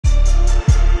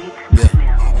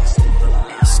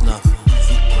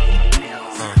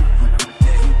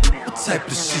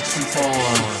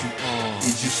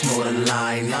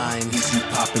Is you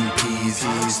popping peas,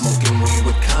 smoking weed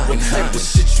with kind. What type of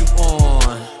shit you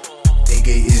on?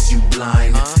 Nigga, is you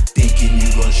blind? Thinking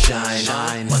you gon'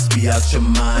 shine? Must be out your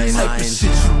mind. What type of shit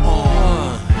you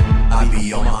on? I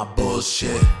be on my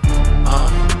bullshit.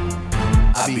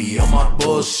 I be on my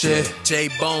bullshit. J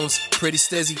Bonez, pretty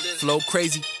Stizzy, flow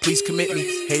crazy. Please commit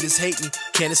me. Haters hate me,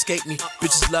 can't escape me.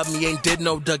 Bitches love me, ain't did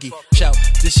no Dougie. Shout,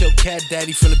 this your cat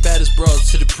daddy from the baddest bros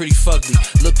to the pretty fugly.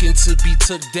 Looking to be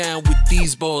took down with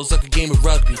these balls like a game of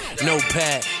rugby. No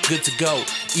pad, good to go.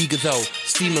 Eager though,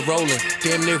 steaming rolling.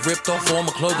 Damn near ripped off all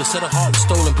my clothing. Said a heart was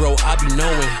stolen, bro. I be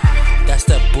knowing that's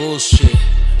that bullshit.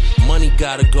 Money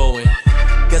gotta go in.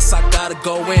 Guess I gotta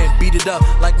go in, beat it up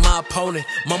like my opponent.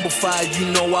 Mumble fire, you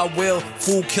know I will.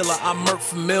 Fool killer, I murk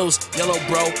for mills. Yellow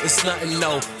bro, it's nothing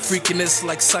no. Freakiness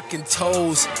like sucking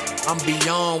toes. I'm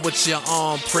beyond what you're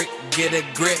on, prick. Get a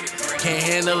grip, can't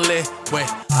handle it when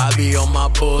I be on my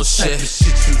bullshit. What type of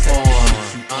shit you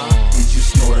on? Did you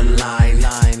snort a line?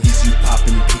 Is you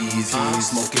popping peas?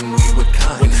 Smoking weed with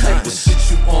kind? What type of shit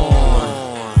you on?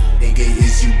 Nigga,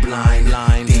 is you blind?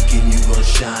 Thinking you gon'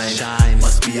 shine?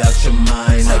 Must be out your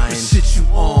mind. What type of shit you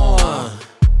on?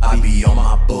 I be on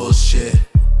my bullshit.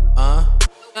 I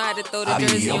had to throw the I be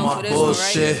jersey on on my for this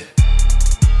bullshit. one,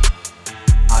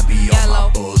 right? I be on my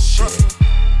bullshit.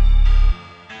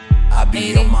 I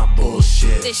be on my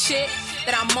bullshit. This shit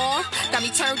that I'm on got me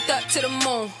turned up to the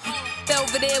moon.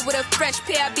 Belvedere with a fresh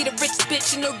pair, I be the richest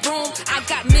bitch in the room. I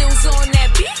got mills on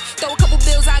that beat, throw a couple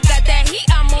bills, I got that heat.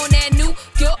 I'm on that New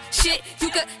York shit, you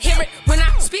could hear it when I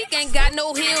speak. Ain't got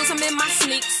no heels, I'm in my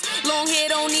sneaks. Long hair,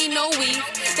 don't need no weave.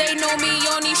 They know me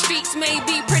on these streets, may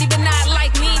be pretty but not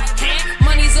like me.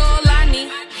 Money's all I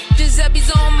need, Giuseppe's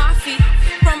on my feet.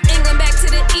 From England back to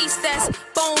the east, that's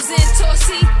Bones and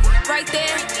Torsi. Right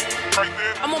there,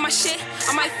 I'm on my shit,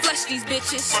 I might flush these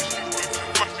bitches.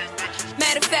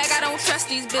 Matter of fact, I don't trust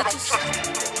these bitches.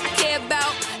 I care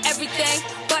about everything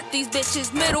but these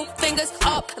bitches. Middle fingers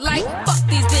up like fuck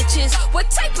these bitches. What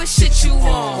type of shit you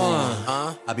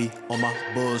on? I be on my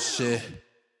bullshit.